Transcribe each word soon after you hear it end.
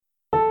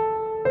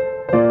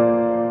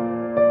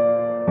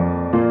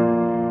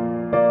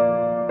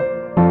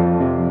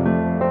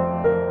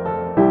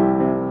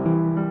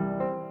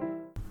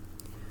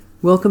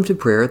Welcome to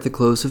prayer at the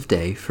close of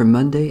day for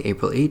Monday,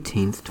 April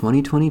 18th,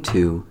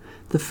 2022,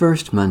 the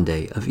first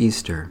Monday of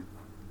Easter.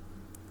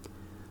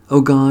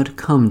 O God,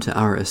 come to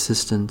our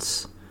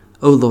assistance.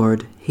 O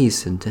Lord,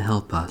 hasten to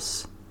help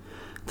us.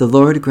 The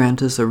Lord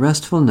grant us a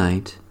restful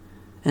night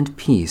and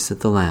peace at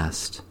the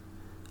last.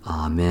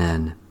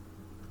 Amen.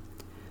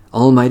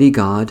 Almighty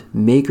God,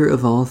 maker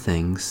of all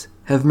things,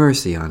 have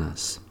mercy on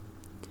us.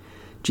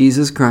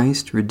 Jesus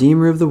Christ,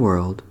 Redeemer of the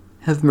world,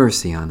 have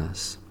mercy on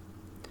us.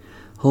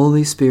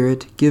 Holy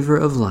Spirit, giver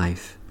of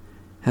life,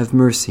 have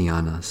mercy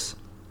on us.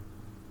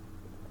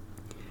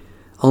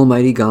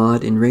 Almighty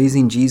God, in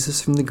raising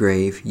Jesus from the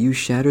grave, you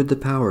shattered the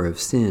power of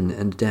sin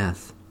and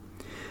death.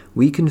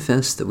 We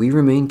confess that we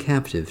remain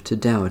captive to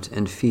doubt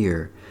and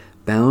fear,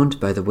 bound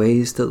by the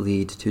ways that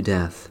lead to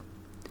death.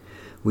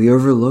 We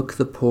overlook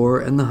the poor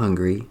and the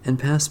hungry and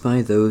pass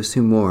by those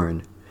who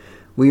mourn.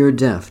 We are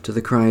deaf to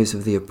the cries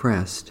of the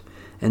oppressed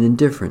and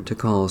indifferent to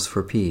calls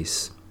for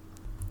peace.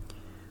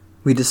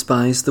 We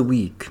despise the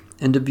weak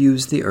and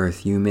abuse the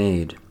earth you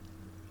made.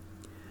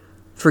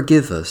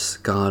 Forgive us,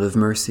 God of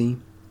mercy.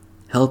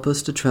 Help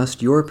us to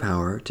trust your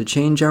power to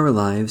change our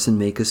lives and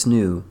make us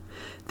new,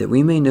 that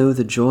we may know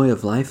the joy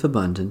of life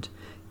abundant,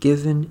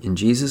 given in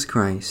Jesus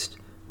Christ,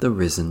 the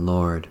risen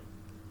Lord.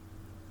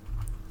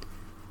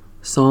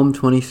 Psalm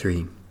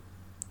 23.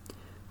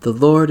 The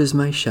Lord is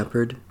my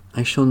shepherd,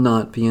 I shall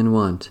not be in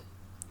want.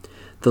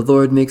 The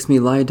Lord makes me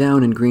lie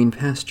down in green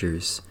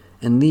pastures,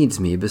 and leads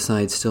me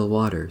beside still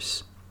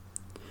waters.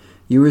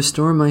 You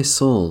restore my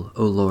soul,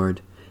 O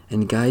Lord,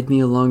 and guide me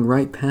along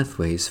right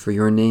pathways for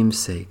your name's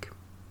sake.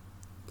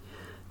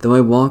 Though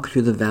I walk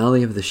through the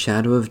valley of the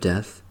shadow of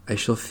death, I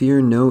shall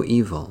fear no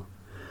evil,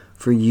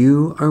 for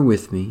you are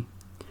with me.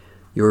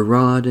 Your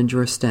rod and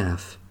your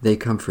staff, they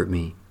comfort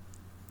me.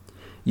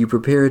 You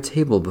prepare a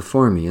table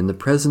before me in the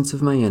presence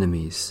of my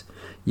enemies.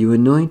 You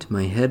anoint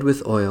my head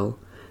with oil,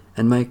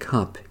 and my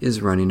cup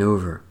is running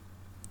over.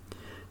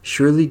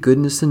 Surely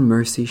goodness and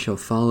mercy shall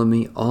follow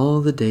me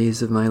all the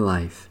days of my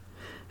life,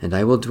 and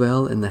I will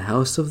dwell in the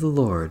house of the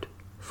Lord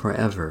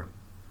forever.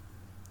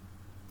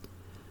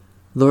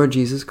 Lord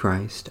Jesus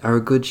Christ, our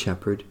Good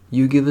Shepherd,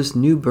 you give us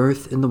new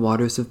birth in the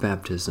waters of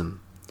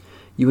baptism.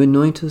 You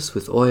anoint us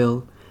with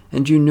oil,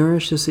 and you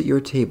nourish us at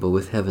your table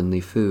with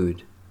heavenly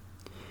food.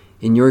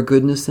 In your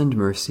goodness and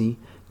mercy,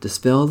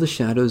 dispel the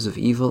shadows of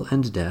evil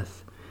and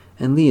death,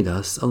 and lead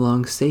us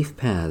along safe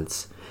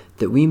paths,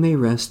 that we may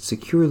rest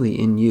securely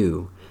in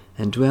you,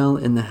 and dwell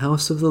in the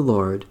house of the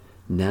Lord,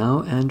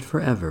 now and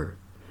forever,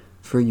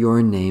 for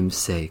your name's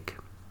sake.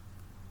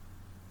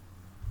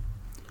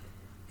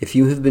 If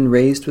you have been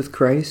raised with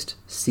Christ,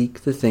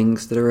 seek the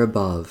things that are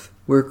above,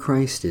 where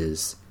Christ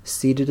is,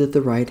 seated at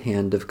the right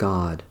hand of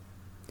God.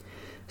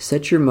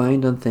 Set your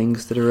mind on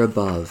things that are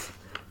above,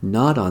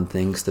 not on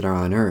things that are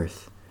on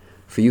earth,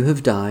 for you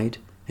have died,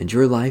 and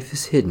your life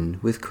is hidden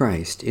with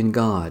Christ in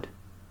God.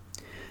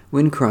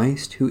 When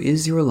Christ, who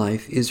is your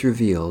life, is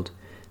revealed,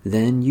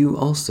 then you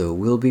also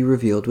will be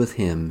revealed with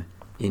him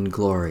in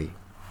glory.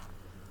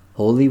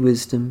 Holy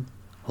wisdom,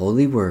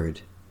 holy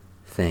word,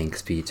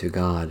 thanks be to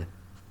God.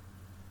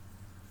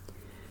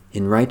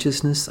 In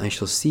righteousness I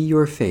shall see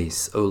your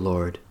face, O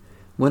Lord.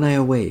 When I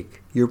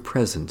awake, your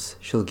presence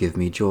shall give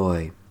me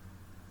joy.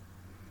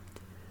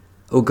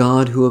 O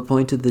God, who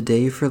appointed the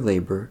day for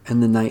labor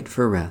and the night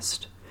for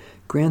rest,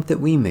 grant that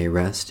we may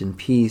rest in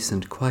peace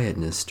and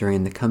quietness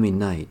during the coming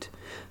night,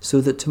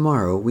 so that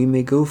tomorrow we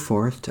may go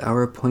forth to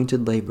our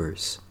appointed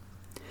labors.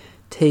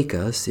 Take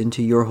us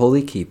into your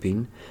holy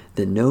keeping,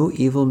 that no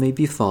evil may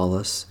befall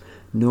us,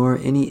 nor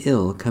any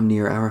ill come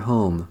near our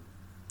home.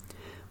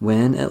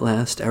 When at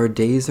last our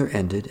days are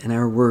ended and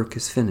our work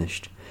is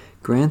finished,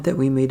 grant that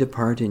we may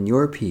depart in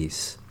your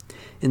peace,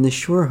 in the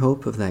sure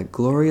hope of that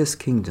glorious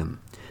kingdom,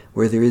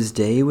 where there is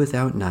day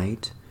without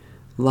night,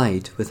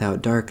 light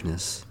without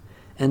darkness,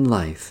 and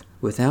life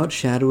without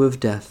shadow of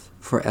death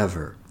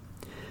forever.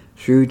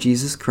 Through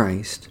Jesus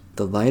Christ,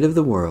 the light of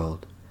the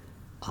world.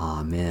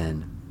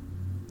 Amen.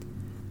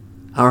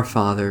 Our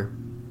Father,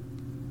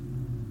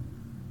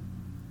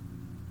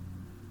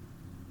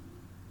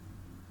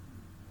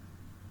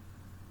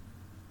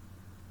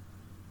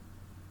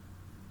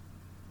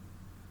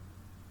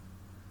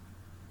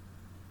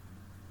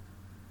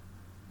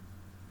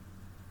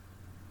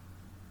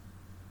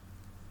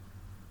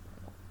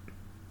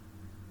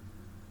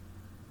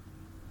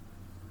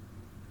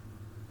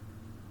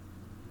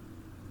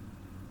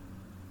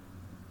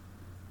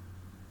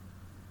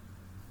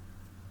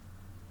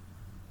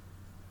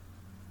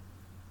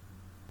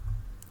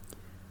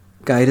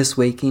 guide us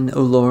waking,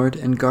 O Lord,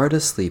 and guard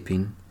us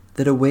sleeping,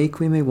 that awake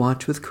we may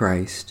watch with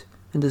Christ,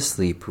 and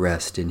asleep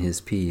rest in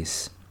his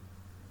peace.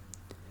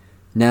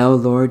 Now,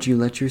 Lord, you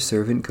let your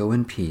servant go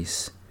in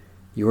peace.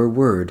 Your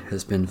word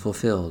has been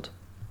fulfilled.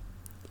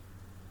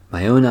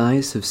 My own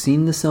eyes have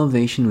seen the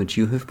salvation which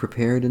you have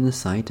prepared in the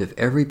sight of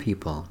every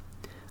people,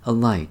 a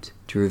light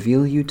to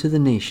reveal you to the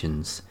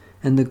nations,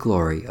 and the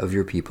glory of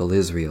your people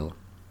Israel.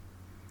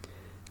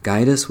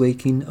 Guide us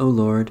waking, O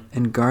Lord,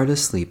 and guard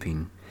us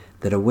sleeping,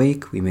 that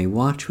awake we may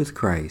watch with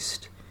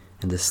Christ,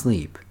 and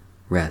asleep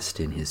rest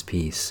in his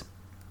peace.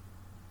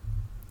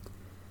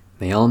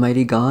 May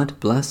Almighty God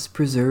bless,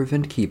 preserve,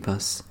 and keep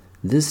us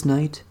this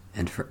night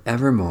and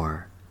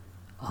forevermore.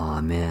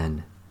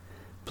 Amen.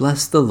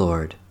 Bless the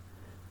Lord.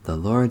 The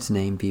Lord's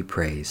name be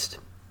praised.